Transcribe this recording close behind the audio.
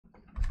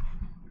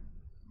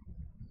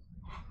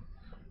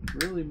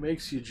Really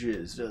makes you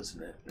jizz,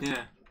 doesn't it?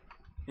 Yeah.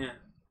 Yeah.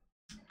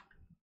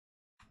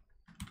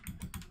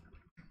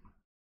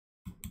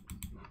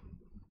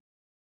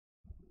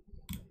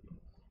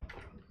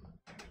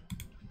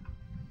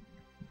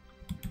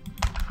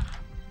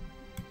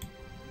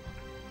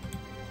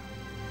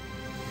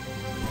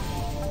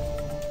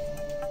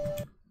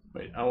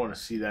 Wait, I want to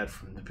see that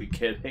from the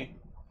beginning.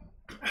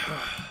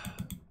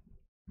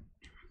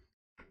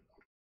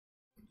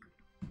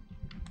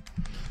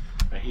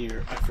 I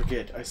hear, I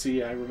forget, I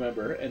see, I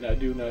remember, and I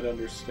do not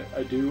understand.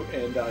 I do,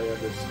 and I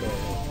understand.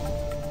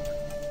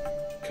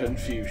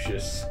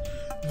 Confucius.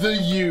 The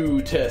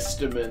U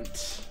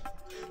Testament.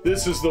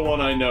 This is the one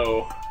I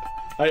know.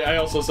 I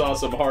also saw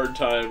some Hard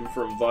Time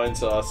from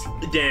Vinesauce.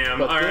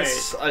 Damn, alright.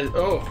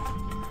 Oh,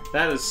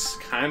 that is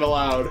kind of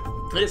loud.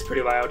 It is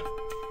pretty loud.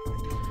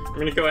 I'm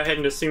gonna go ahead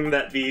and assume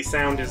that the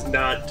sound is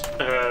not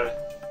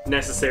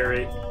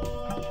necessary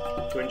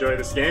to enjoy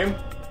this game.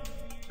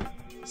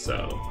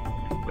 So,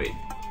 wait.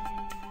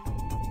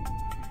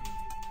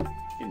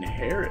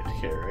 Inherit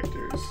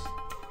characters.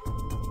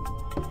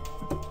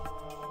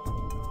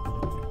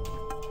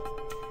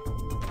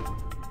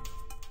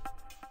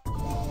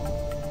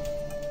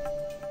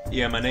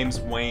 Yeah, my name's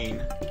Wayne.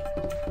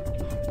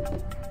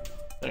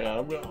 Hang on,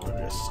 I'm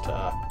gonna just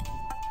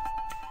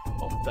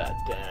bump that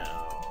down.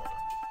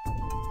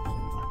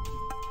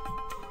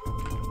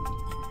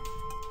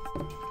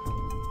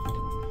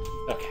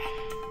 Okay.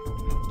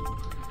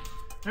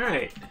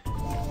 Alright.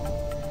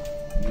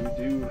 You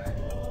do.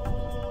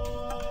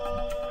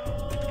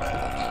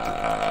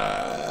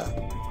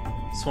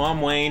 So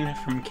I'm Wayne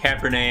from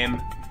Capername.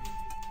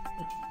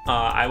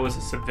 I was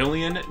a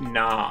civilian?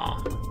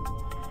 Nah.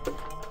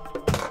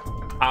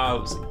 I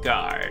was a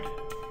guard.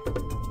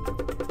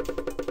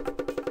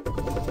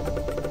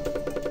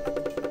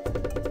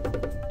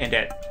 And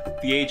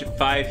at the age of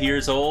 5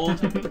 years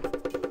old,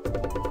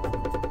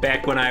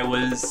 back when I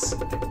was...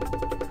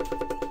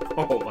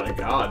 Oh my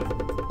god.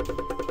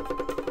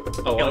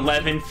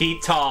 11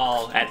 feet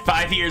tall, at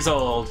 5 years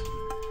old.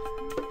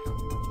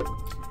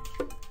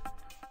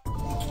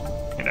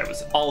 And I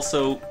was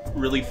also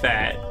really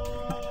fat.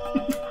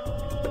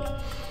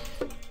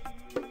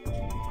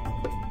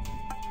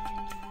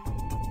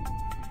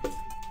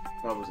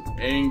 I was an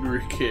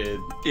angry kid.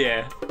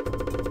 Yeah.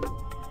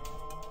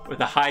 With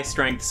a high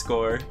strength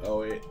score.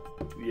 Oh wait.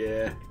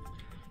 Yeah.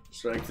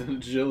 Strength and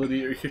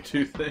agility are your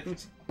two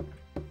things.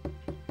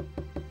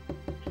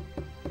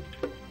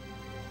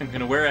 I'm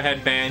gonna wear a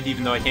headband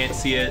even though I can't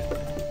see it.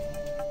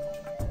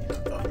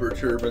 Upper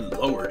turban,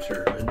 lower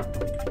turban.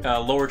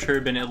 Lower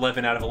turban,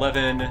 11 out of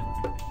 11.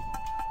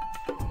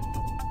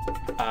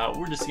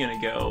 We're just gonna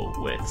go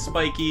with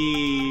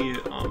spiky.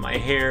 My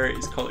hair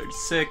is colored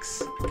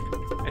 6.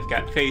 I've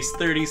got face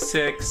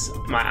 36.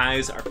 My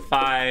eyes are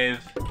 5.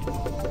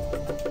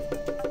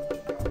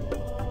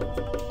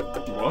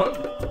 What?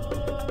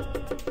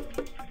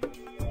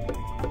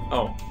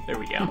 Oh, there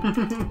we go.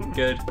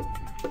 Good.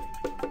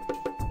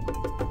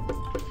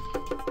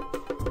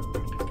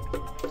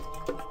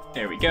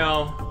 There we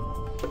go.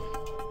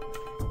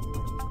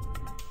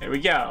 There we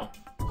go.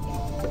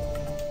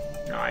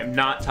 No, I'm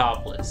not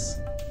topless.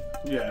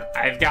 Yeah.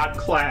 I've got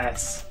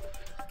class.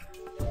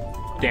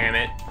 Damn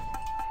it.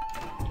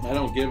 I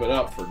don't give it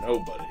up for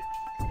nobody.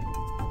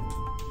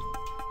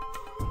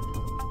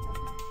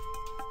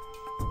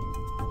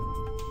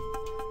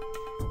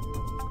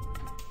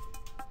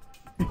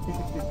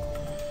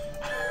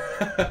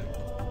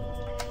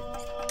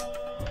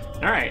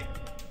 Alright.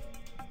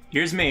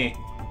 Here's me.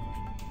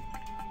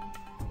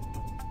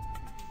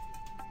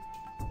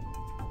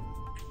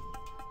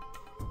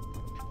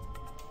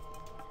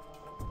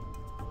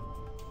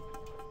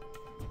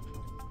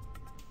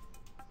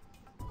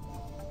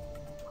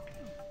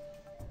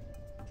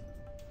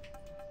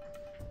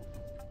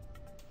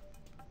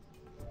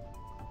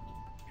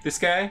 This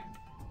guy,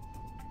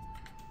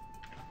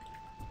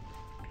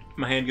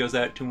 my hand goes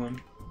out to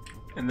him,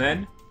 and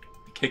then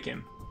kick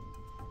him.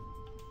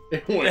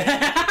 It's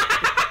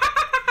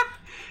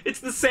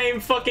the same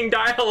fucking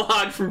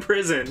dialogue from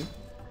prison.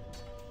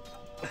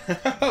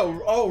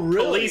 Oh,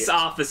 really? Police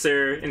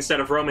officer instead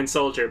of Roman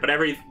soldier, but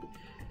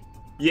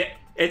yeah,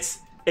 it's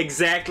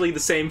exactly the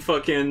same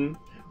fucking.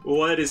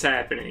 What is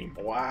happening?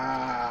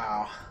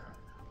 Wow.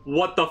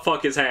 What the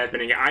fuck is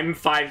happening? I'm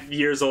 5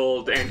 years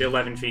old and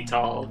 11 feet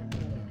tall.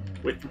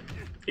 With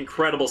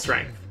incredible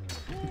strength.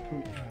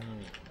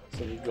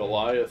 So the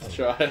Goliath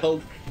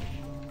child.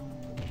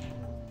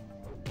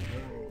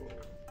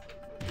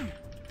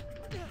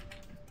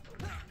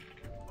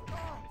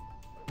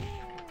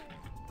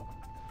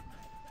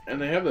 And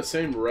they have the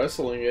same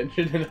wrestling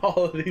engine in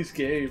all of these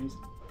games.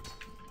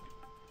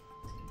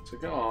 It's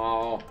like,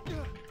 aww.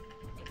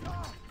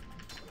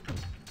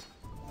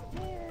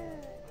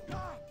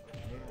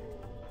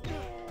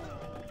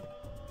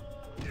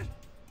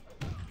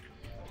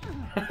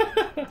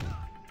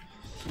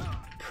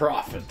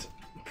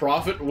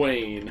 Prophet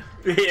Wayne.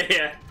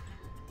 Yeah,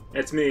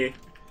 that's me.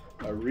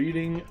 A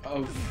reading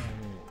of...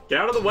 Get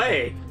out of the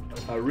way.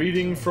 A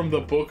reading from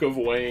the Book of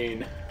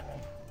Wayne.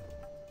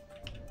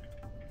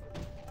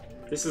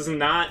 This is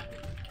not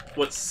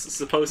what's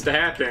supposed to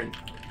happen.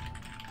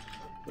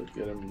 Look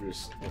at him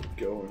just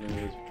going in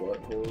his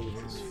butthole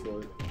with his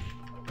foot.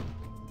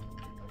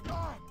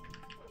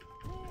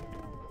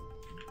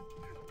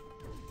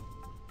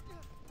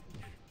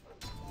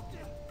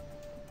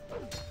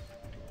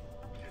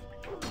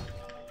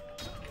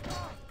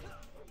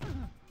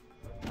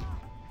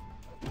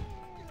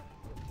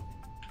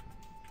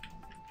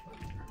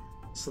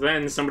 So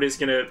then somebody's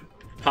gonna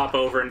pop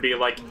over and be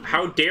like,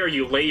 how dare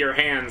you lay your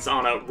hands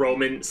on a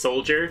Roman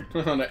soldier?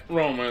 On a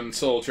Roman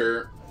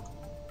soldier.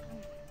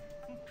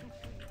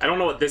 I don't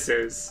know what this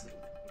is.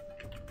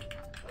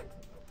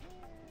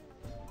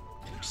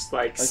 Just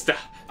like, stop.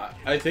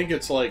 I think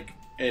it's like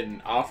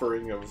an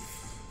offering of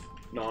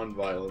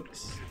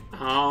non-violence.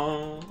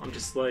 Oh, I'm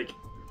just like,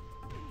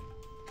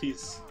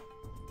 please.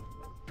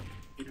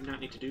 You do not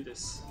need to do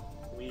this.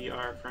 We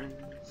are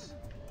friends.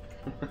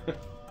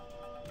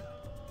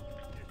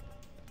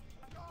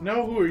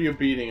 Now who are you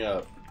beating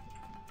up?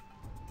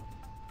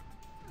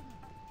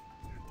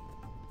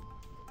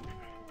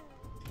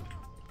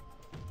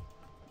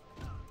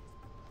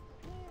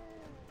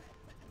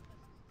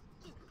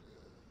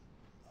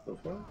 So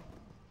far?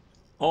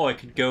 Oh, I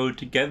could go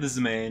to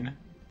Gethsemane.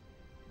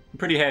 I'm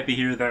pretty happy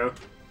here, though.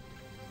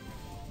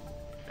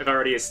 I've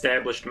already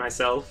established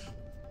myself.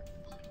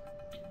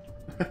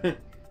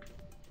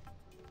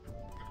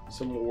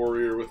 Some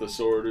warrior with a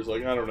sword is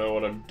like, I don't know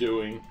what I'm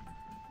doing.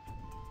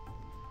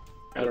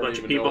 Got a bunch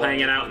of people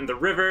hanging out in the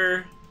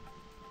river.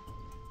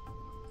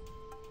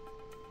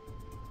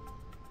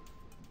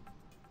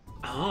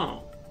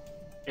 Oh,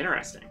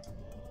 interesting.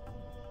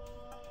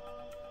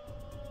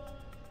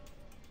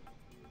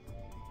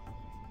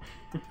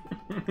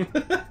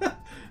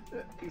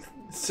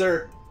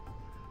 Sir.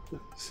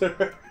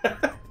 Sir.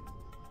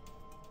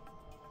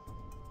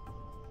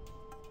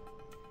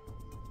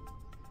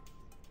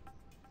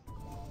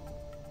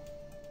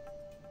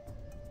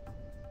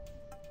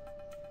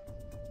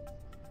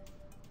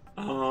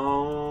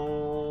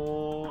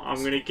 Oh,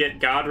 I'm gonna get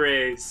God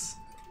Rays.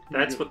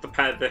 That's what the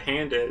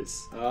hand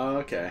is.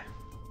 Okay.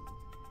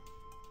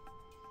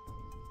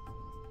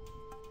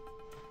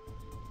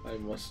 I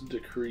must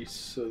decrease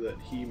so that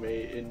he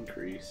may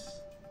increase.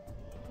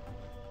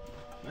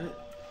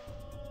 What?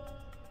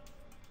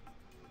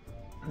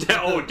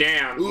 Oh,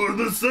 damn. You're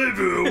the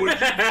savior, what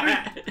you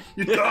think?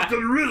 You talk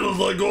in riddles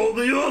like all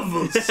the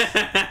others.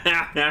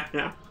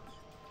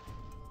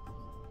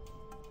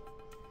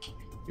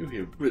 You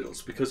hear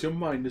riddles because your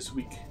mind is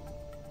weak.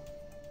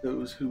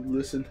 Those who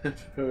listen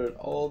have heard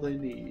all they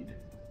need.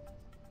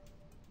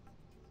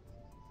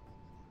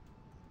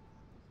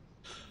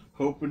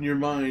 Open your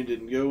mind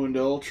and go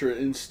into ultra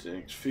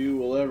instinct. Few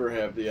will ever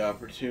have the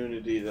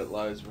opportunity that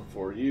lies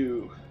before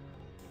you.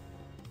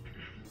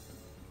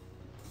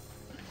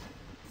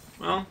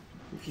 Well,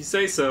 if you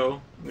say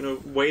so, I'm gonna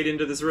wade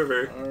into this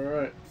river.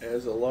 Alright,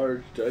 as a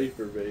large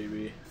diaper,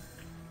 baby.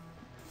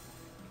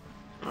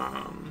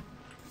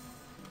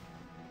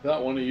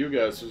 Thought one of you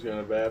guys was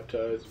gonna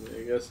baptize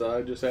me. I guess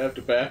I just have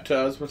to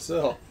baptize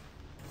myself.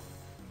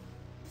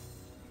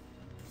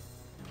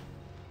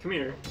 Come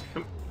here.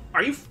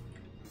 Are you...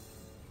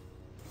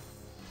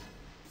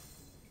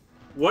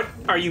 What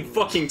are you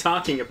fucking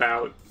talking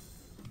about?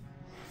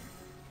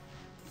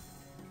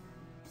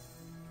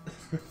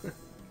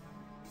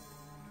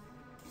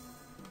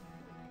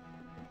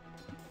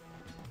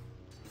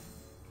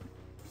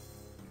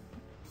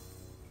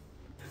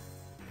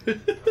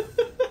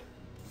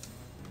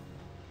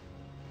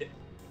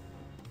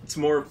 It's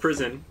more of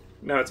prison.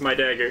 No, it's my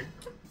dagger.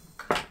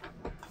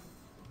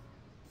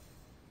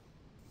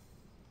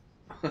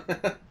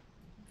 I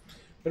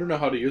don't know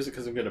how to use it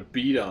because I'm gonna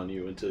beat on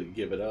you until you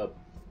give it up.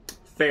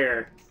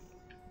 Fair.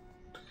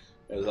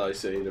 As I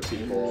say to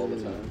people all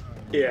the time.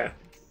 Yeah.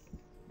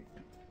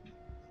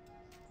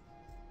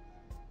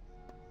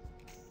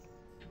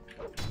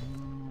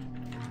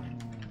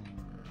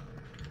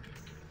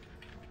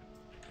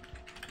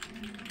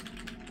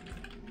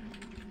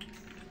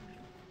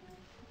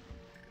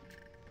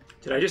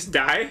 Did I just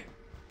die?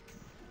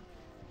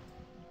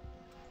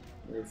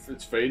 If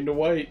it's fading to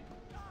white.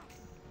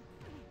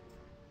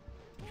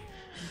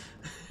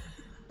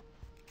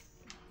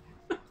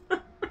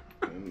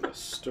 And the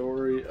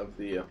story of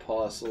the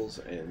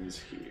apostles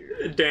ends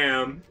here.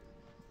 Damn.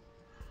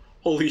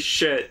 Holy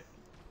shit.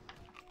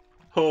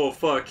 Oh,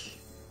 fuck.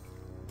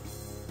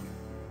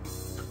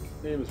 The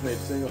game was made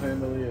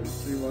single-handedly in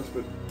 3 months,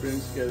 but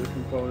brings together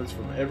components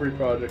from every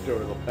project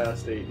over the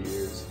past 8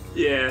 years.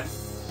 Yeah.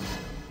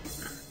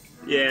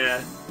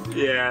 Yeah.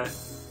 Yeah.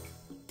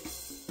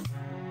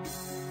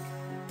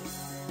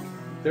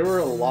 There were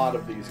a lot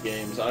of these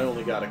games. I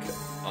only got a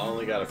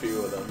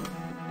few of them.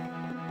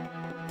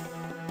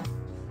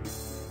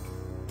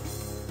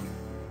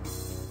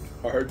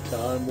 Hard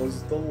time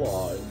was the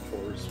law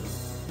enforcement.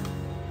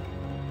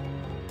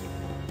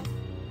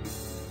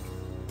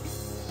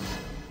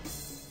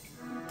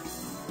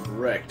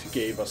 Wrecked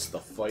gave us the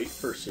fight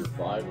for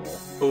survival.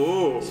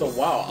 Ooh. So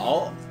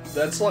wow,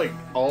 that's like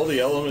all the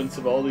elements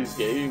of all these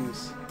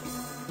games.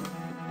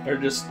 are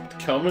just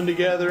coming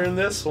together in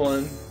this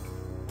one.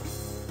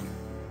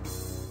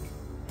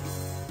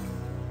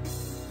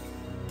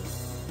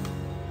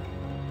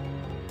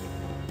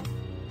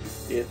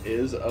 It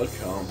is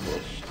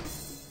accomplished.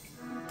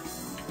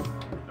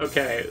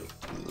 Okay,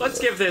 let's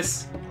give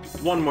this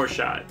one more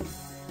shot.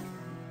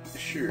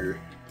 Sure.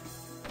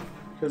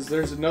 Because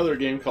there's another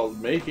game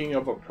called Making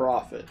of a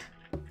Prophet.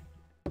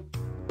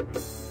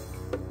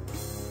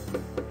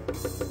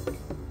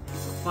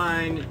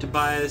 Fine,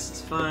 Tobias,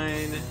 it's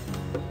fine.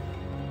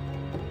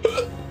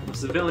 I'm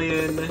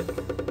civilian.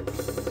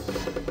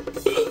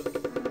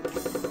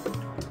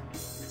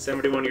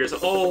 71 years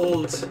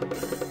old.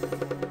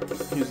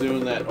 He's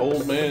doing that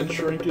old man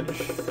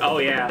shrinkage. Oh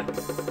yeah.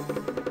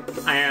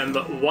 I am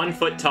 1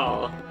 foot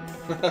tall.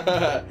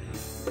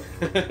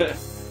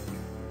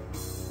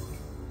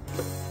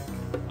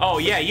 Oh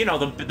yeah, you know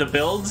the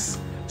builds.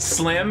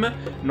 Slim,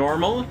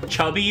 normal,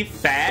 chubby,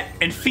 fat,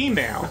 and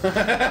female.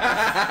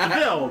 The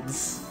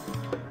builds.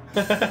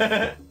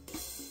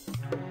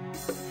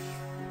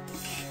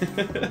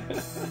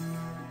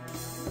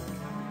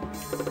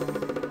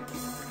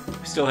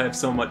 We still have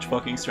so much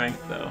fucking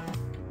strength, though.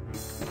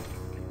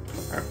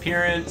 Our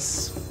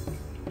appearance.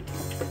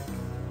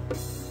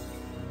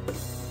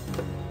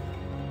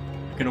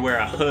 We're gonna wear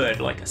a hood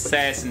like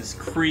Assassin's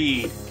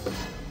Creed.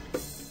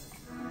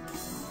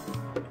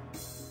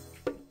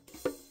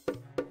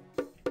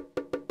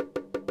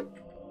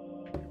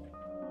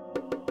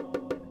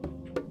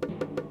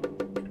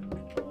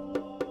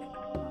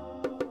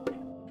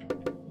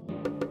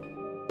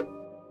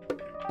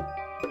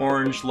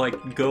 Orange like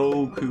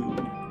Goku.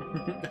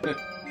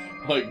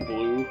 Like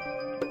blue.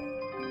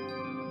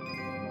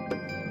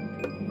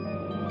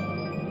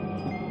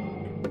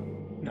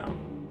 No.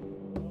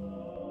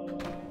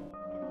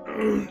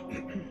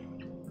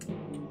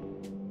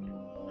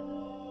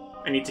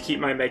 I need to keep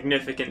my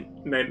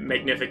magnificent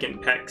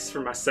pecs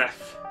for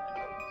myself.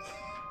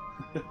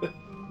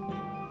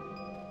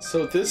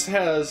 So this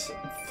has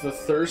the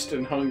thirst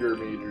and hunger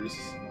meters.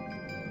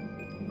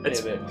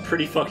 It's in it.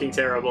 pretty fucking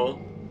terrible.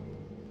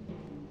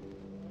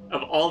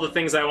 Of all the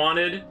things I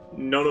wanted,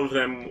 none of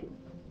them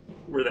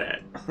were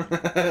that.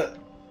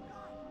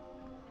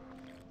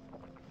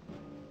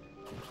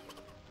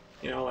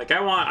 You know, like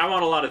I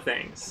want a lot of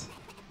things.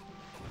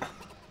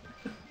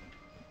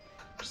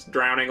 Just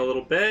drowning a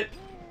little bit.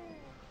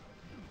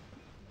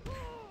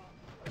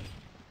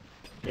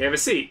 You have a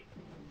seat.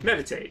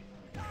 Meditate.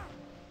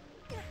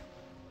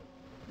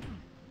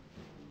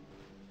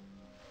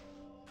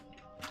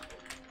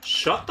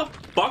 Shut the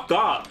fuck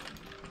up.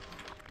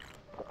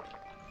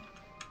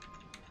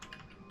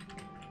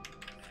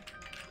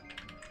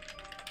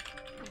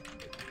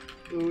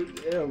 Oh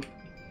damn.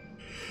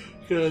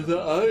 God,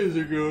 the eyes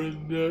are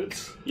going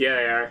nuts. Yeah,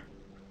 they are.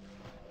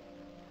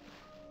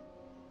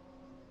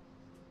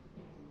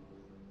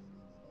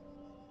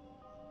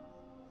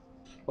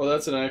 Well,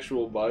 that's an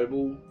actual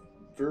Bible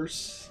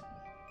verse.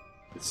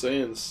 It's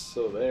saying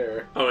so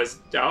there. Oh,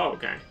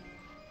 okay.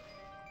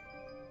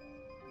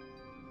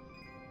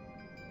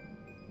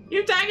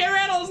 You take your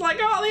riddles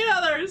like all the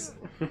others.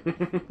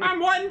 I'm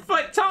 1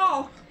 foot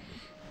tall.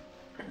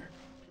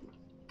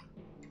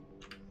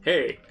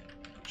 Hey,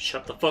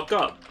 shut the fuck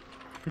up.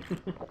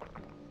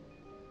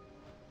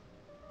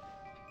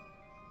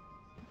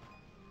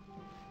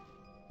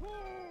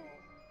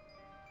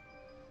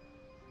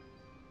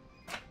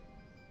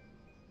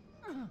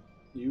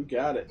 You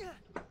got it.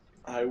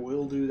 I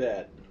will do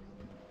that.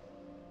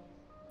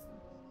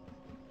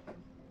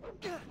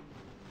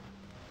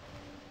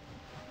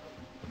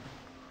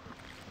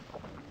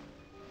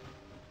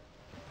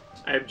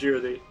 I abjure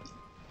thee.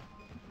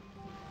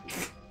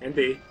 And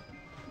thee.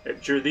 I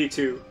abjure thee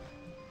too.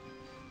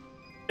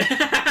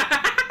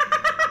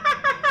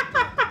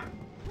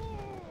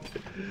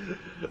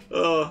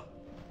 Oh.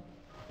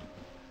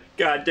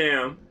 God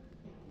damn.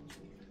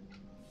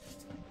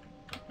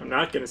 I'm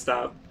not gonna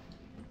stop.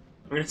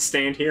 I'm gonna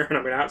stand here and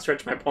I'm gonna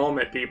outstretch my palm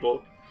at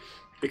people.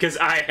 Because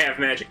I have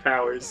magic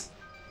powers.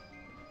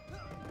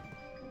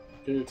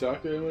 Can you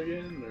talk to him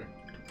again, or?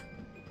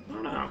 I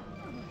don't know.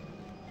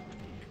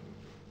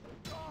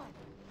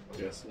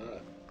 Guess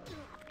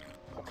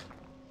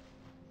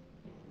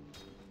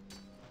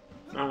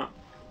not.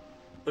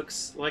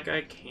 Looks like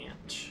I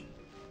can't.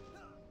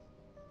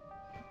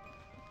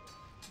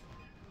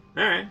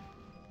 Alright.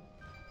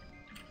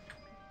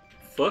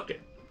 Fuck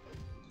it.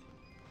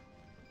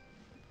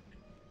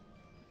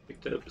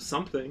 Picked up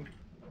something.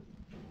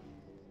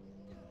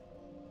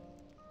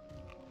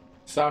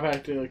 Stop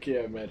acting like you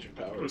have magic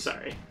powers. I'm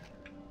sorry.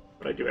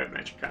 But I do have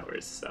magic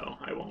powers, so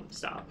I won't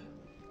stop.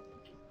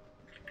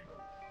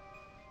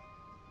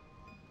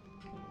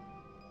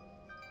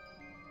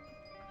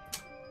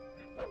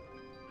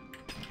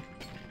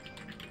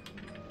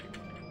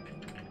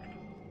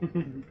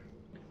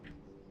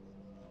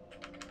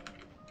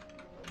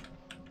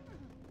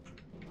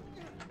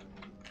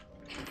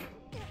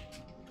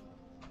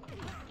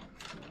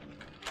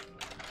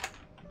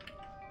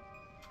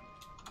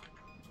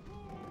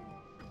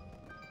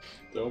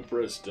 Don't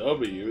press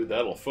W,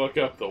 that'll fuck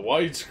up the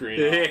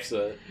widescreen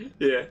offset.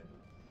 Yeah.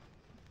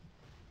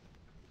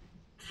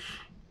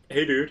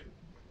 Hey, dude.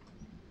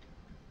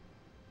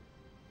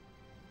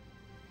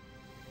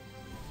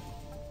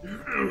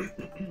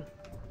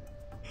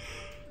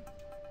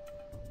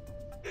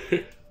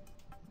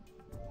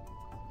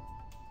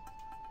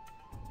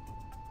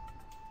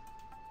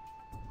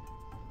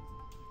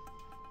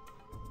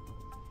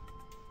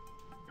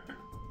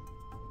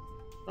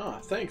 Ah,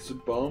 thanks,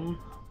 bum.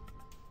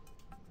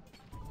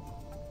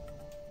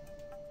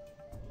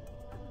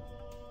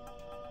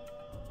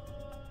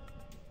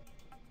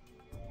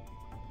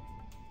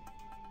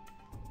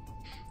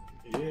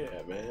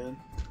 Yeah, man.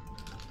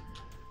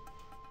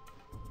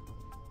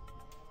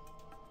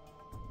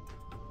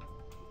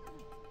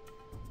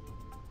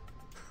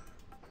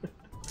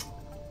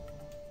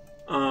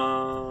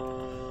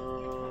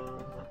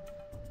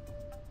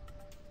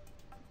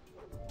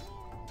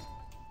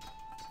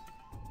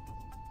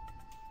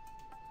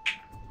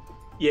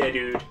 Yeah,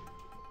 dude.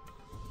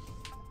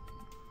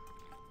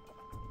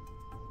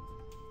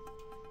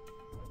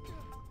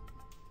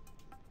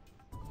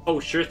 Oh,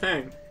 sure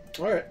thing.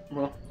 Alright,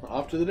 well,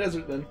 off to the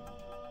desert then.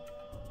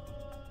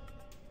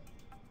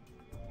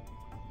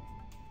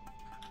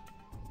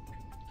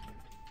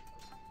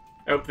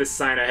 I hope this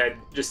sign ahead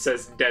just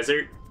says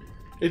desert.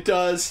 It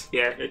does.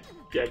 Yeah,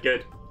 yeah,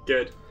 good,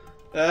 good.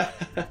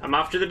 I'm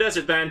off to the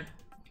desert then.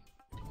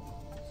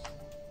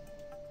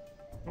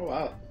 Oh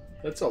wow,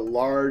 that's a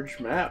large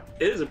map.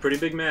 It is a pretty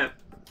big map.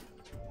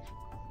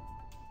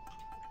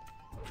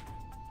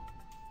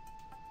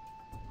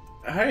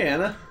 Hi,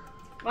 Anna.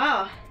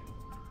 Wow.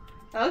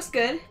 That looks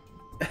good.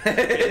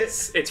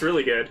 It's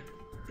really good.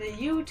 The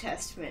New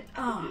Testament.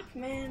 Oh,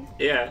 man.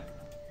 Yeah.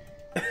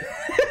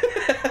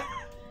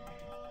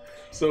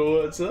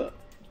 So what's up?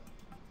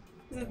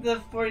 Is it the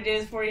 40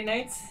 Days, 40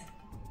 Nights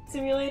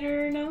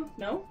simulator? No?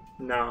 No?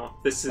 No,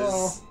 this is...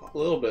 Oh, a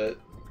little bit.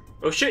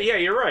 Oh shit, yeah,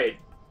 you're right.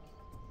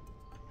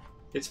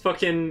 It's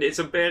fucking... It's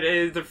a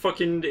bad... They're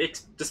fucking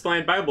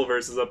displaying Bible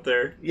verses up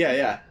there. Yeah,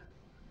 yeah.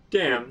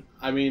 Damn.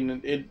 I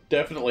mean, it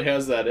definitely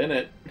has that in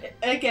it.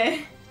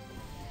 Okay.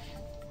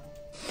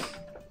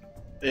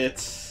 I'm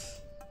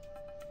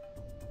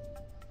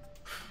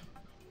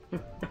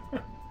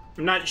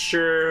not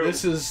sure.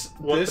 This is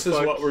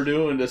what we're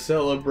doing to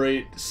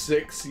celebrate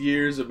 6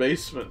 years of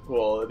basement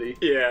quality.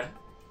 Yeah.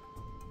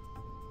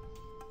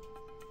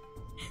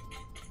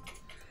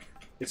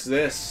 It's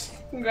this.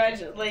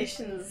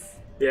 Congratulations,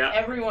 Yeah.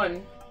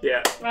 everyone.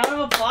 Yeah. Round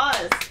of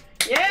applause.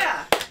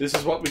 Yeah! This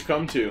is what we've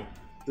come to.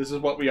 This is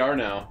what we are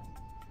now.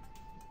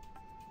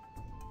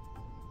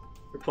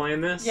 You're playing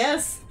this?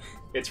 Yes.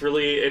 It's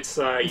really,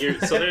 so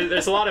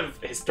there's a lot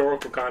of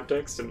historical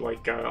context and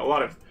like a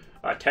lot of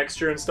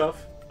texture and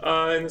stuff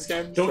in this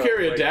game. Don't So,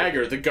 carry a like,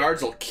 dagger. The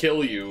guards will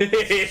kill you.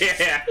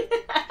 Yeah.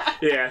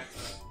 Yeah.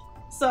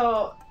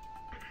 So,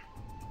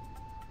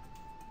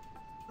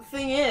 the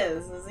thing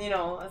is, you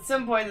know, at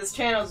some point this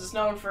channel is just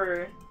known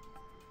for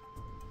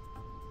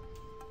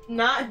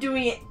not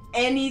doing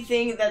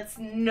anything that's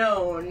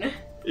known.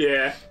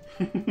 Yeah.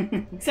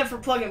 Except for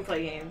plug and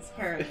play games,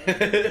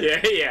 apparently.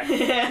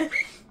 Yeah.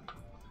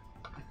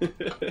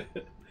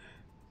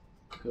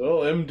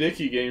 Well, M.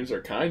 Dickey games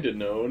are kind of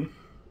known.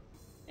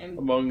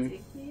 Among...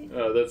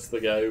 that's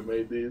the guy who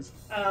made these.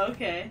 Oh,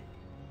 okay.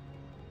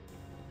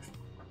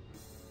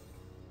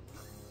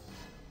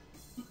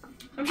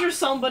 I'm sure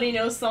somebody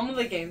knows some of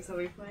the games that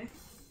we play.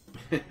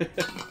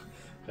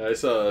 I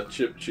saw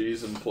Chip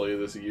Cheesin play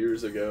this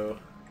years ago.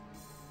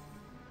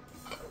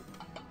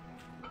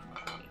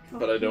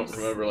 But I don't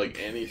remember, like,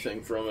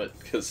 anything from it,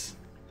 because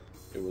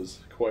it was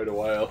quite a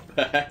while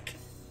back.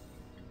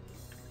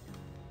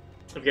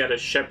 I've got a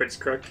shepherd's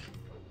crook.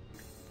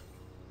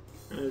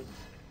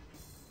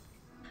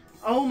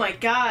 Oh my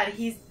god,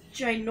 he's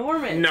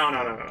ginormous. No.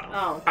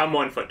 Oh. I'm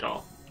 1 foot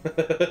tall.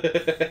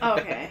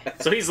 Okay.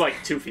 So he's like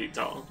 2 feet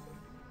tall.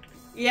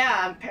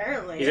 Yeah,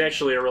 apparently. He's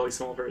actually a really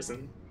small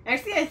person.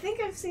 Actually, I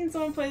think I've seen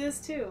someone play this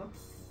too.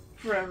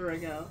 Forever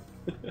ago.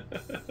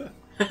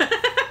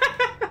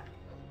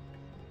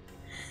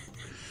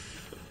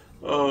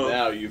 Oh.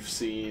 Now you've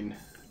seen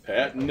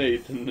Pat and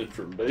Nathan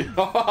from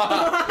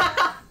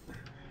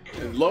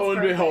and lo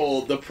and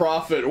behold, the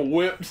prophet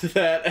whipped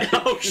that ass.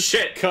 Oh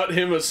shit! Cut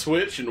him a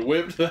switch and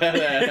whipped that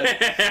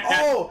ass.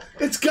 Oh,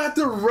 it's got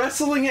the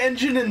wrestling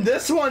engine in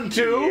this one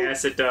too.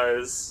 Yes, it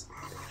does.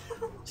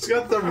 It's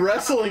got the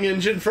wrestling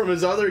engine from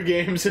his other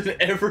games in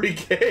every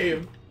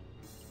game.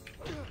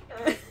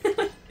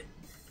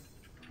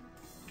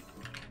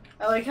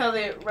 I like how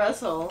they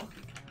wrestle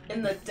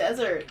in the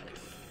desert.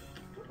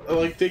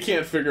 Like, they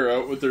can't figure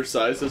out with their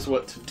sizes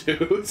what to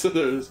do, so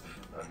there's...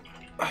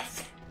 I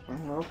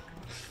don't know.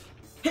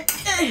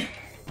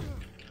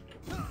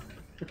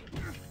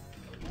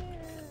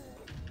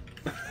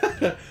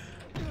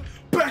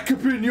 Back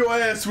up in your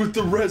ass with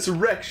the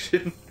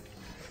resurrection!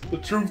 The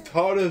truth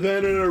harder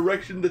than an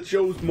erection that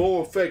shows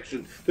more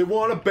affection. They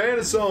want to ban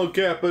us on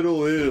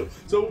Capitol Hill,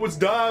 so it's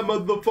die,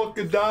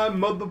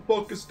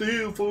 motherfucker,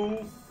 steal,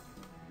 fool.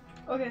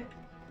 Okay.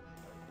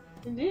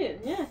 Indeed,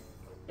 yeah.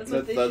 That's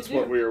what they That's should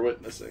what do. we were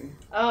witnessing.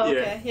 Oh,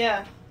 okay,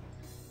 yeah.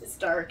 It's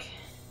dark.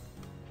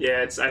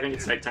 Yeah, I think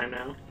it's nighttime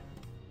now.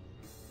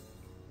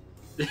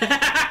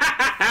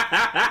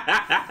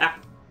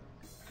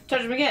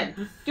 Touch him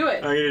again. Do it.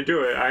 I'm gonna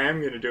do it. I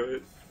am gonna do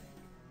it.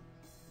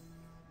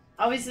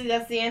 Obviously,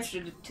 that's the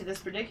answer to this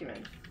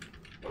predicament.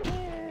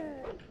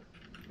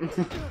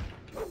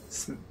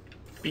 Just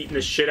beating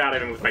the shit out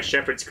of him with my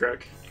shepherd's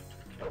crook.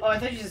 Oh, I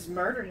thought you just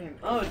murdered him.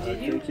 Oh, did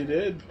I you? think you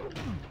did.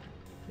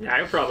 Yeah,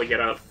 I'll probably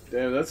get up.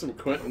 Damn, that's some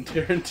Quentin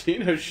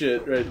Tarantino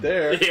shit right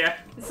there. Yeah.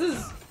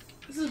 This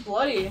is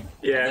bloody. I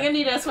Yeah. think I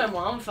need to ask my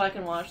mom if I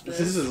can watch this.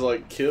 This is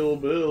like Kill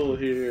Bill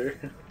here.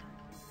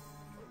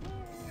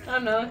 I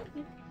don't know.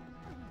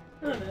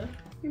 I don't know.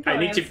 You I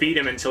probably need to have- beat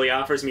him until he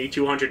offers me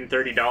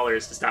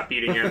 $230 to stop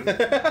beating him. Is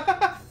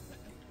that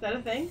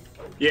a thing?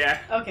 Yeah.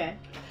 Okay.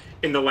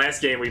 In the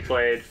last game we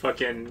played,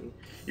 fucking,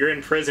 you're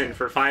in prison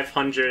for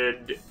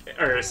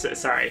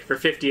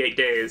 58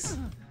 days.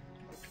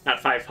 Not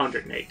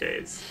 508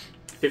 days.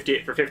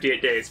 58 for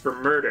 58 days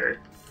for murder.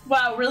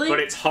 Wow, really? But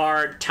it's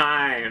hard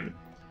time.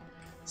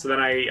 So then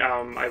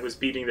I was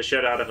beating the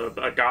shit out of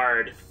a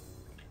guard,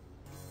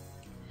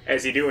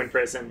 as you do in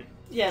prison.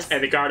 Yes.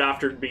 And the guard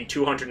offered me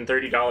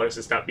 $230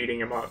 to stop beating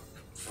him up.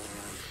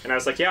 And I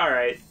was like, yeah,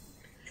 alright.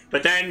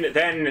 But then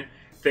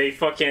they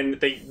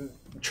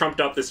trumped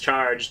up this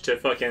charge to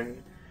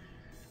fucking...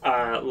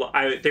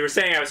 they were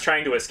saying I was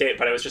trying to escape,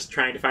 but I was just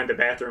trying to find the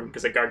bathroom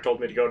because the guard told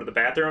me to go to the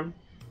bathroom.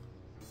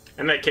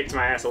 And they kicked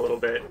my ass a little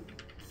bit.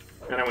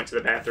 Then I went to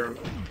the bathroom.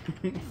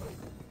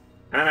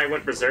 And then I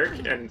went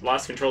berserk and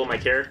lost control of my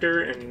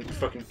character and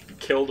fucking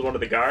killed one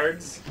of the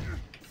guards.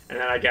 And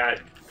then I got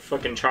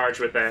fucking charged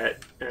with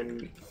that,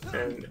 and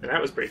that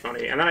was pretty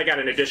funny. And then I got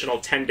an additional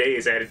 10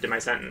 days added to my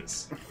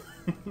sentence.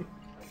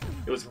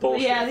 It was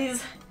bullshit. Yeah,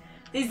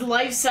 these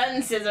life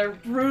sentences are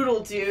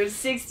brutal, dude.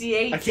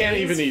 68 I can't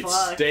days, even eat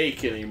fuck.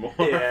 steak anymore.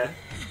 Yeah.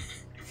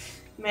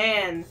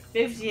 Man,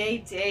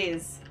 58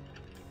 days.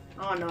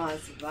 Oh no, I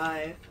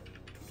survived.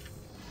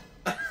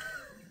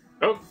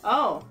 Oh,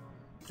 Oh,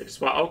 I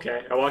just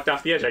okay. I walked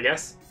off the edge, I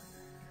guess.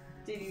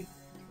 did you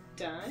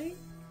die?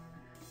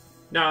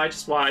 No, I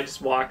just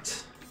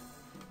walked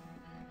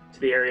to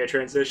the area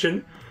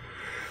transition.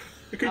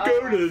 I could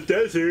go to the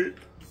desert.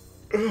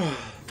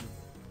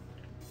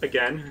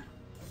 Again.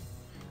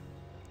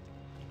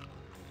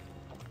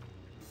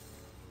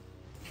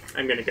 I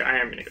am gonna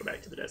go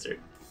back to the desert.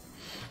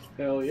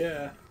 Hell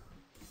yeah.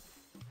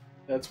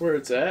 That's where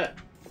it's at.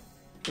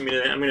 I'm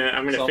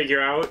gonna So-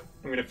 figure out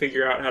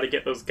how to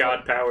get those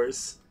god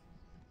powers.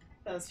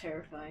 That was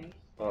terrifying.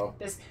 Oh.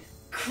 Just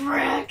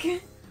crack.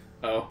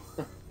 Oh.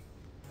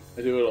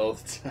 I do it all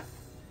the time.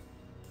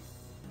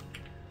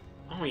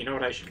 Oh, you know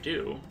what I should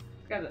do?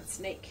 Grab that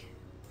snake.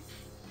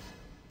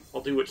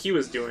 I'll do what he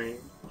was doing.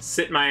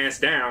 Sit my ass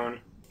down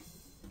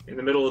in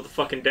the middle of the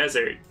fucking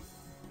desert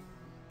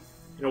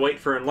and wait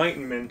for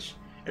enlightenment,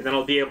 and then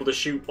I'll be able to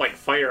shoot like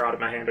fire out of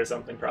my hand or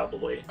something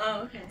probably.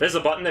 Oh, okay. There's a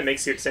button that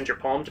makes you extend your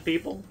palm to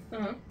people.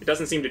 Uh-huh. It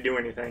doesn't seem to do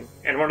anything.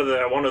 And one of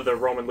the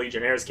Roman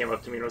legionnaires came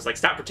up to me and was like,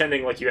 "Stop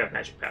pretending like you have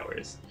magic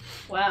powers."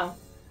 Wow.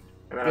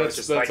 And then I was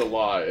That's just like, a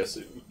lie, I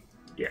assume.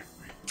 "Yeah."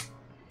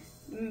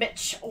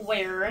 Mitch,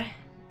 where?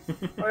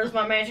 Where's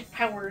my magic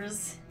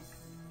powers?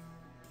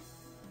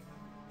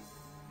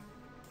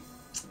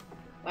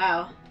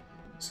 Wow.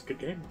 It's a good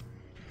game.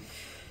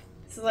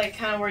 This is like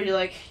kind of where you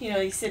like,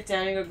 you sit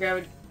down and go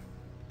grab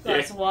a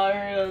glass of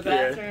water, go to the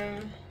Yeah.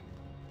 bathroom.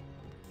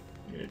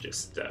 I'm gonna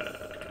just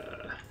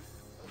grab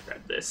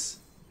this.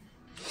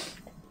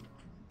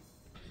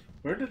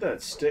 Where did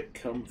that stick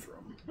come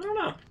from? I don't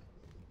know.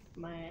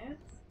 My ass?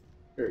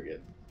 Very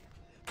good.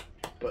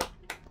 But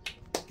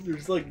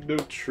there's like no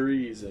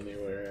trees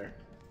anywhere.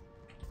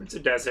 It's a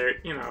desert.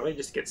 You know, they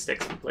just get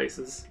sticks in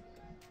places.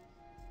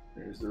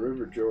 There's the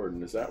River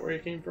Jordan. Is that where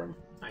it came from?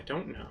 I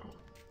don't know.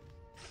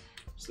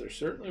 So there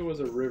certainly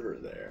was a river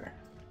there.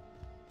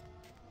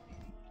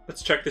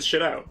 Let's check this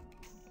shit out.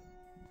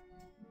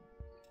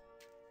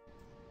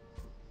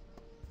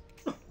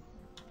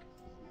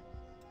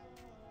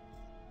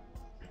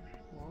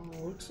 Well,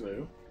 it looks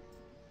new.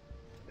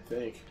 I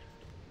think.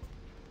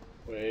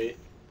 Wait.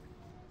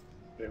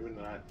 Maybe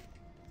not.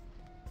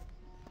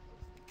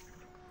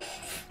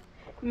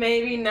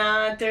 Maybe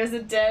not. There's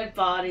a dead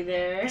body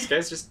there. This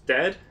guy's just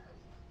dead?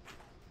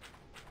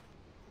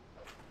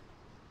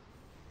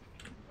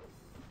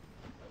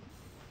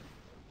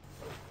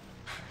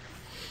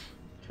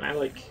 Can I,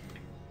 like,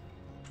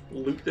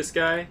 loot this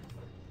guy?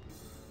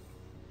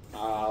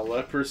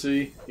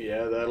 Leprosy.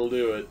 Yeah, that'll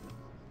do it.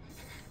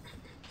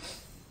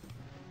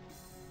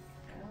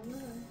 I don't know.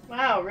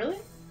 Wow, really?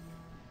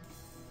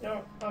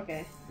 No.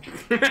 Okay.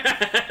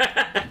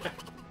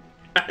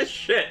 Ah,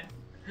 shit.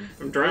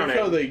 I'm I drowning. like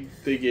how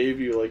they gave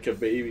you like a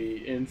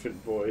baby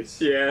infant voice.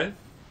 Yeah.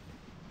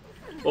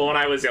 Well, when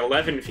I was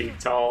 11 feet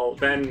tall,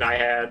 then I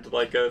had,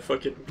 like, a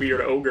fucking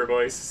weird ogre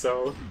voice,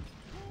 so...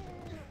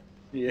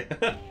 Yeah.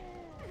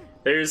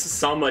 There's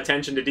some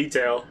attention to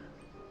detail.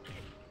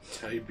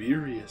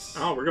 Tiberius.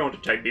 Oh, we're going to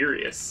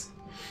Tiberius.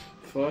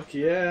 Fuck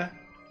yeah.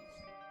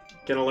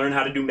 Gonna learn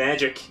how to do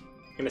magic.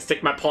 Gonna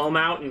stick my palm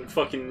out and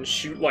fucking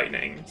shoot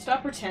lightning.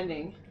 Stop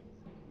pretending.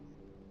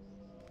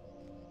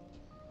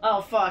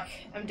 Oh fuck,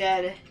 I'm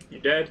dead. You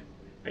dead?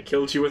 I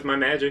killed you with my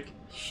magic.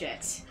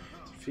 Shit.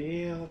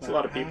 Feel There's a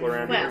lot of people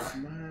around Well.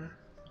 here.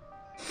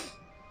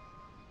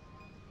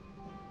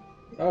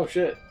 Oh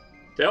shit.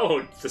 Oh,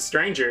 it's the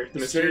stranger. The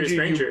mysterious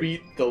stranger. You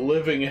beat the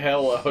living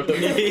hell out of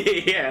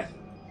him. Yeah.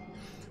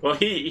 Well,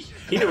 he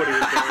knew what he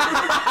was doing.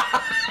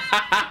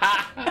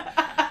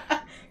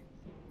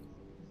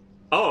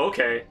 Oh,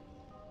 okay.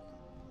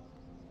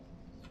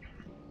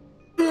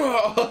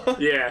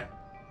 Yeah.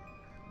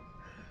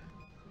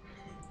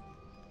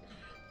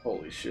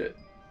 Holy shit.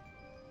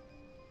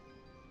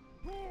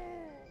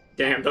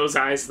 Damn, those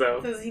eyes,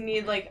 though. Does he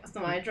need like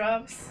some eye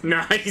drops? No,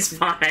 he's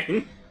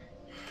fine.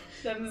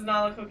 That does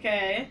not look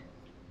okay.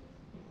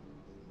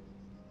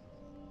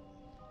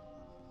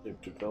 They've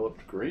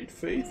developed great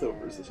faith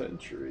over the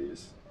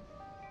centuries.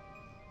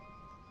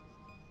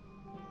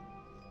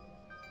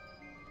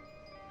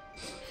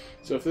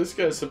 So if this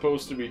guy's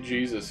supposed to be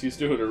Jesus, he's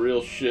doing a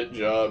real shit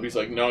job. He's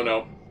like,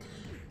 no.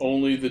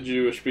 Only the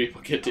Jewish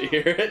people get to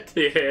hear it.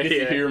 Yeah, Get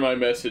yeah. to hear my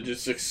message.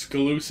 It's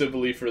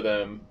exclusively for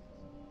them.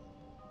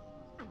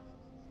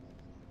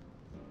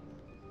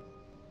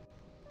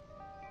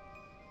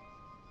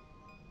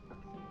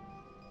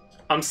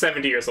 I'm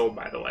 70 years old,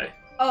 by the way.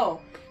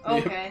 Oh,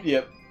 okay.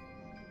 Yep.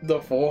 The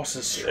Force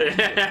is strong.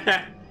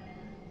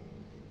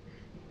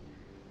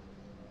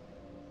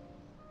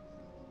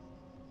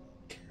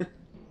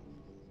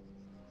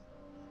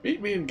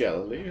 Meet me in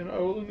Galilee, and I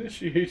will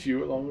initiate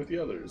you along with the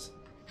others.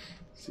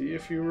 See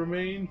if you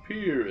remain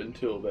pure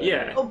until then.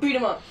 Yeah. Oh, beat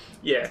him up.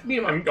 Yeah. Beat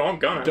him up. I'm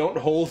gonna. Don't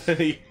hold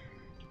any.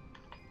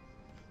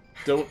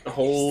 Don't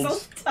hold.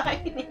 So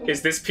tiny.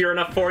 Is this pure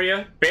enough for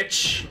you,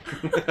 bitch?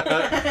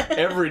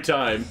 Every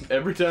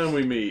time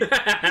we meet.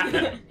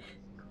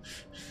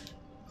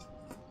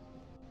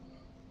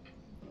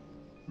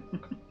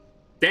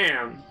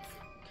 Damn.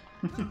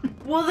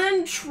 Well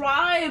then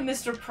try,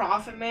 Mr.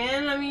 Prophet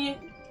Man. I mean,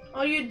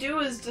 all you do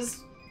is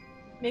just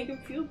make him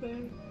feel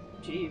bad.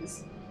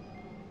 Jeez.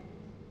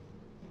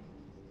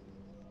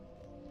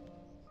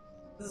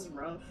 This is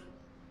rough.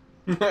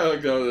 I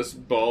like how this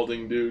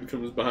balding dude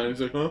comes behind.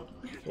 He's like, huh?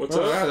 What's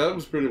Oh, up? yeah, that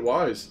was pretty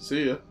wise.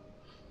 See ya.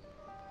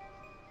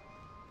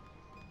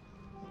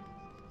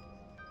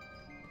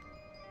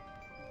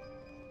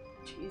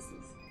 Jesus.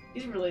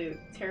 He's really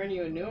tearing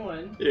you a new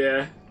one.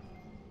 Yeah.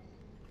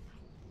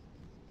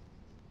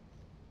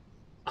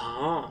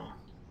 Oh.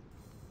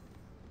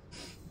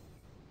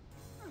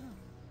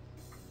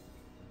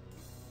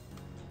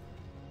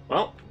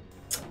 Well,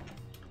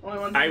 Only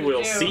one thing I to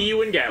will do. see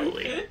you in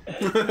Galilee.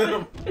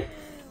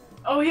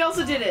 Oh, he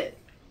also did it.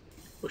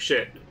 Oh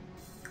shit.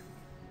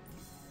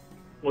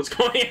 What's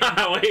going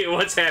on? Wait,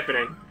 what's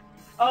happening?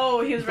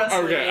 Oh, he was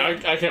wrestling.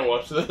 Okay, I can't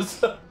watch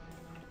this.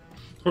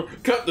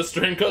 Cut the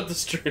stream, cut the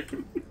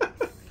stream.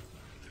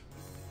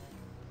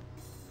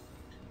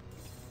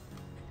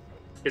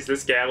 Is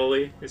this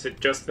Galilee? Is it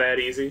just that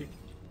easy?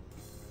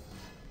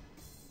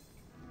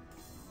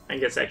 I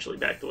think it's actually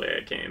back the way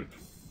I came.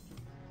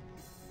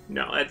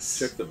 No, that's...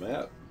 Check the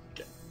map.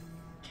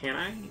 Can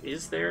I?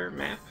 Is there a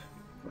map?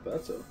 I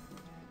thought so.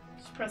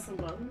 Just press some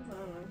buttons? I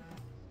don't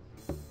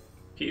know.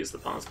 If you use the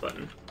pause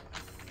button.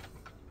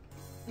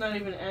 Not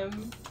even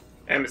M.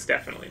 M is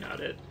definitely not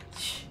it.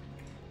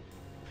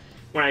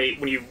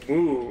 When you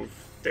move,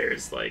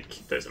 there's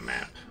a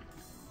map.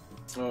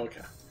 Oh,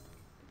 okay.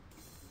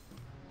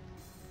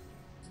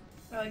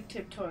 I like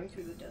tiptoeing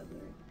through the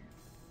desert.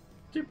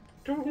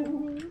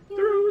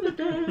 Through the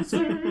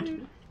desert.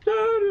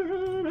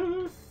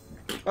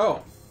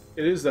 Oh,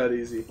 it is that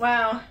easy.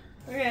 Wow.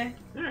 Okay.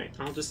 Alright,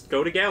 I'll just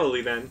go to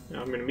Galilee then.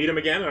 I'm gonna meet him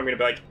again, and I'm gonna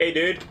be like, hey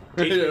dude,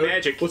 teach me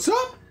magic. What's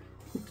up?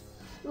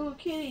 Ooh,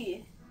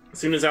 kitty. As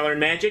soon as I learn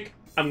magic,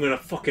 I'm gonna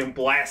fucking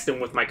blast him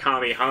with my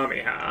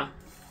Kamehameha.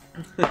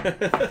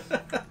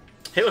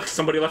 Hey look,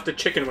 somebody left a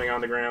chicken wing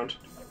on the ground.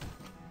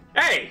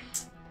 Hey!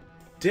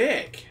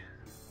 Dick.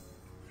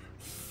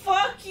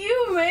 Fuck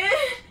you, man!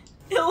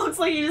 It looks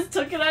like you just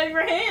took it out of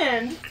your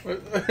hand.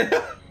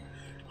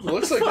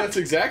 Looks like that's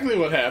exactly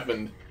what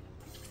happened.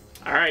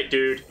 Alright,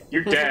 dude,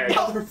 you're dead.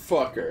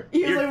 Motherfucker.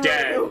 You're like,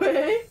 dead. right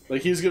away.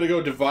 Like he's gonna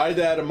go divide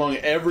that among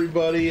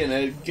everybody and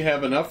then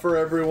have enough for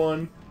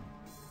everyone.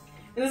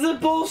 This is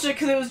bullshit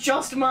because it was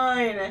just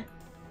mine.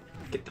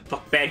 Get the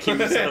fuck back here,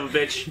 you son of a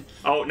bitch.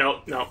 Oh,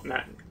 no,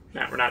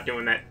 we're not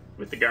doing that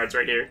with the guards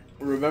right here.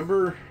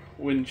 Remember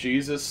when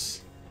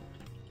Jesus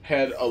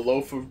had a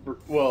loaf of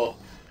well,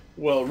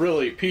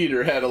 really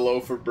Peter had a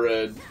loaf of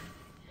bread,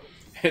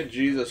 and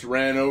Jesus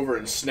ran over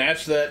and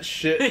snatched that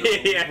shit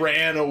and Yeah.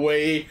 ran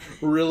away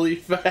really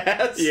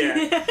fast.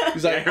 Yeah.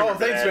 He's like, Yeah, I "Oh,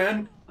 remember thanks, that.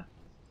 man."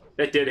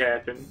 That did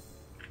happen.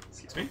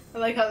 Excuse me? I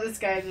like how this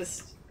guy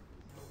just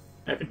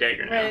I have a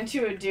dagger ran now.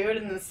 into a dude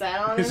and then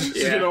sat on He's him.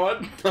 just, Yeah. You know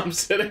what? I'm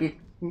sitting.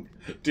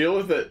 Deal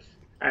with it.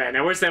 Alright,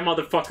 now where's that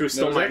motherfucker who Now,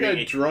 stole is my that guy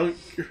meat? drunk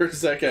or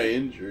is that guy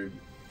injured?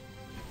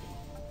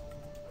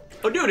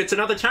 Oh, dude, it's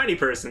another tiny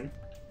person.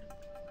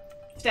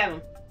 Stab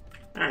him.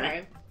 Alright.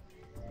 Sorry.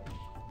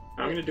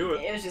 I'm gonna do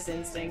it. It was just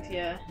instinct,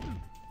 yeah.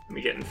 Let me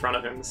get in front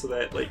of him so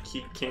that, like,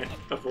 he can't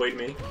avoid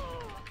me.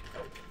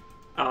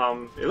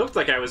 It looked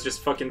like I was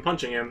just fucking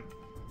punching him.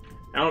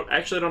 I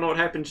actually don't know what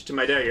happened to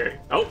my dagger.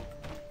 Oh!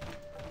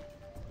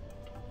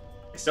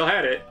 I still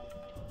had it.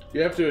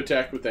 You have to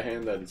attack with the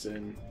hand that it's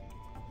in.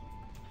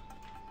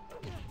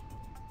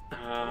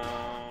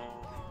 I'm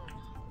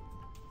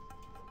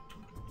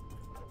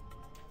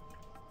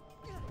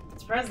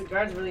surprised the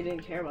guards really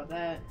didn't care about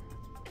that.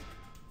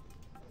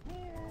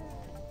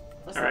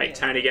 Alright,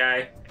 tiny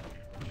guy.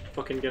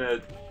 Fucking gonna...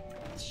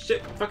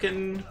 Shit,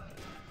 fucking...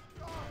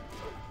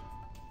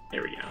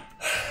 There we go.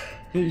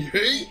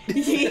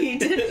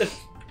 Yeet.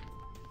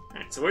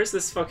 Alright, so where's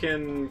this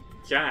fucking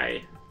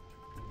guy?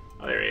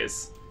 Oh, there he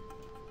is.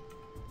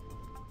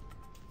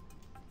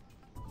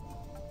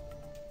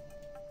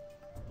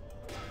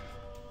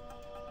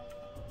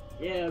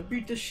 Yeah,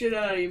 beat the shit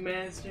out of you,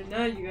 master.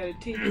 Now you gotta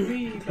teach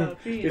me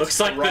about being. Looks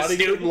like the karate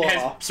student law.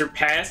 has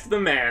surpassed the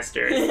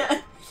master.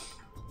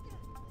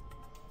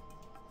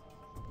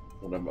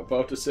 What I'm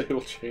about to say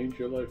will change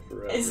your life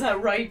forever. Is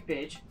that right,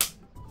 bitch?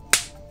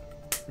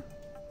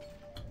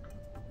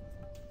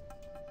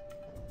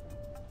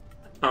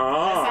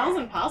 Oh. That sounds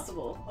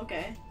impossible.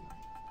 Okay.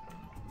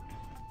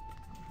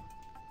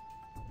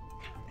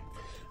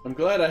 I'm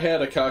glad I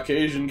had a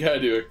Caucasian guy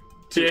to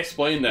Yeah.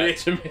 explain that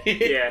to me.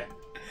 Yeah.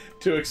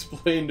 To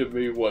explain to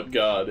me what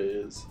God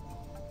is.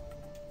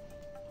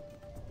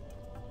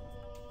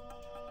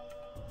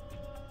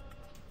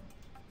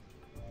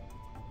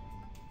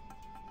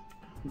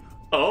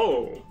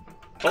 Oh.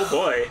 Oh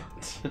boy.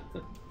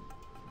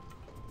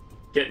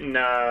 Getting,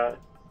 a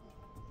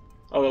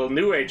little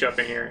new age up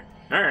in here.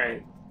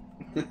 Alright.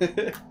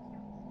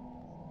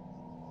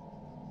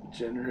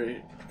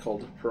 Generate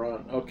called a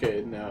prawn.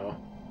 Okay, now.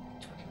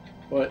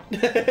 What?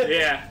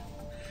 Yeah.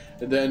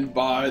 And then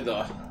buy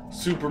the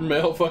super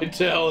male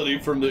vitality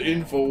from the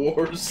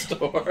InfoWars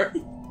store.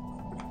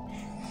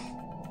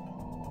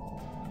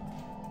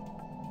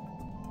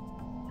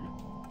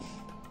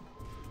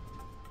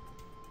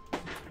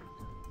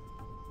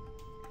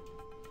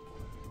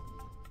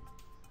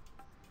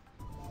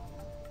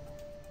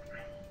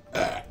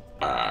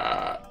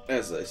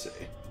 As I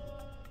say.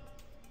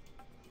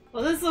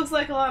 Well, this looks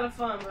like a lot of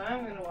fun, but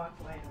I'm gonna walk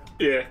away now.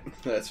 Yeah.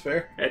 That's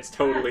fair. That's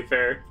totally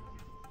fair.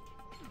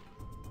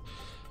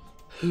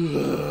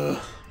 Damn,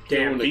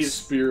 Damn, these...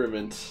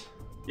 experiment.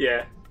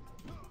 Yeah.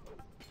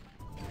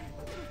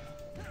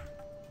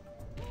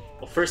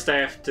 Well, first I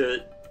have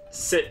to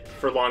sit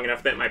for long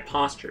enough that my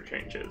posture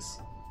changes.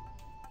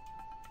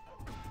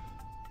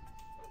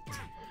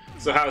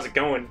 So how's it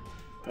going?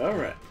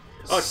 Alright.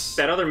 Oh,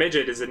 that other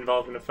midget is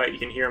involved in a fight. You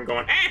can hear him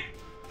going, ah!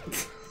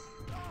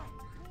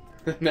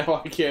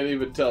 Now I can't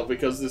even tell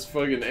because this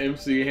fucking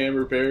MC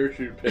Hammer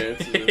parachute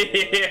pants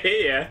is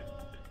Yeah.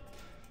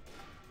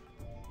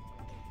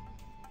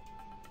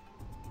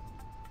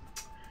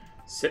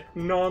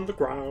 Sitting on the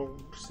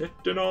ground,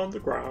 sitting on the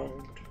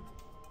ground.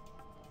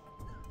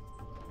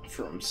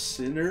 From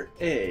Sinner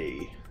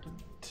A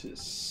to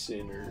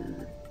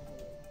Sinner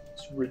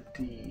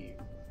Redeem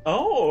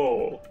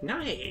Oh,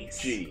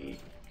 nice. G.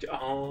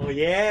 Oh,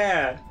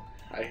 yeah.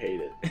 I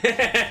hate it.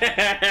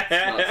 It's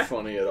not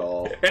funny at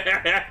all.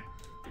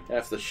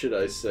 Half the shit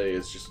I say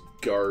is just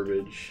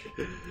garbage.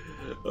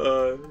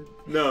 No,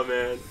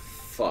 man.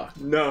 Fuck.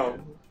 No.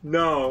 Man.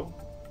 No.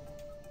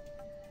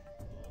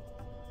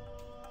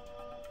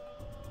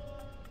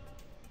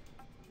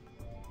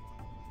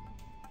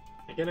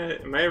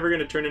 Am I ever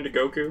gonna turn into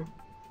Goku?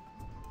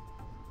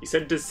 He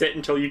said to sit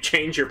until you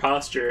change your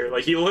posture.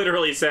 Like, he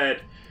literally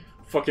said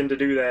fucking to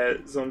do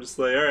that. So I'm just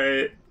like,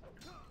 alright.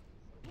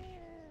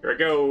 Here I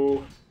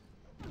go.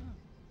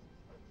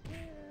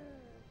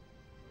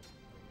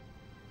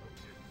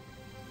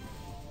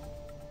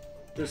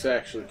 This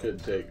actually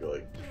could take,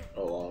 like,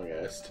 a long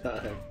ass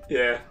time.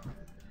 Yeah.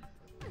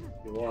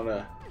 You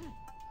wanna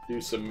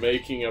do some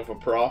making of a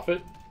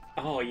profit?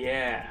 Oh,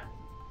 yeah.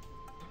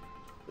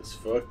 Just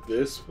fuck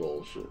this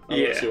bullshit.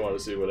 Unless Yeah. you want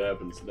to see what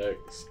happens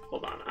next.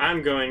 Hold on.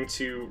 I'm going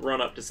to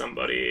run up to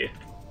somebody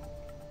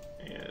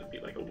and be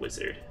like a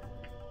wizard.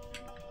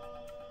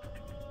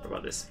 What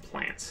about this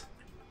plant?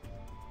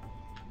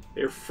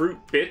 They're fruit,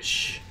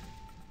 bitch.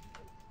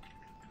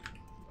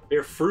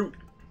 They're fruit.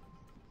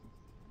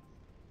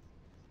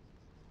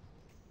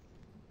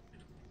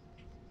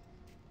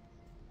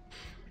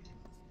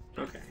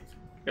 Okay.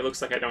 It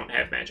looks like I don't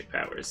have magic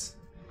powers.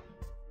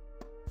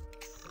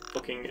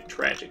 Fucking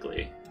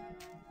tragically.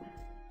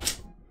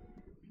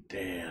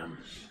 Damn.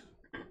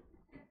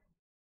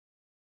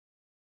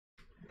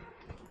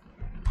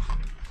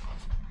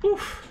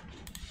 Oof.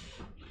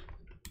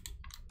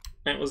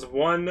 That was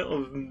one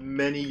of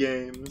many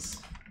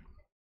games.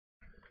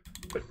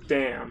 But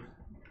damn.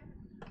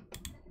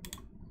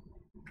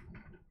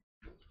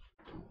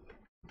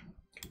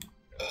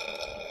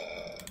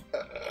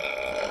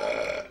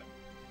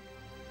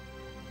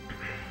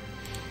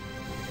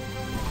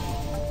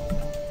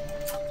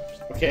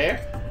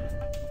 Okay.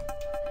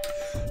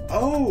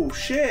 Oh,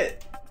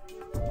 shit.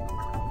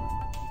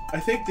 I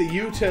think the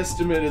New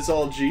Testament is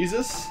all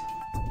Jesus.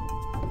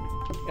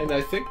 And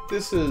I think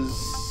this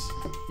is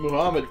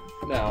Muhammad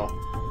now.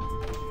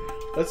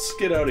 Let's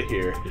get out of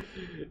here.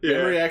 Yeah.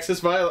 Memory access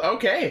violation.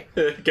 Okay.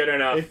 Good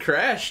enough. It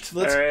crashed.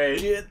 Let's All right.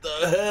 get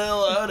the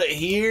hell out of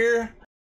here.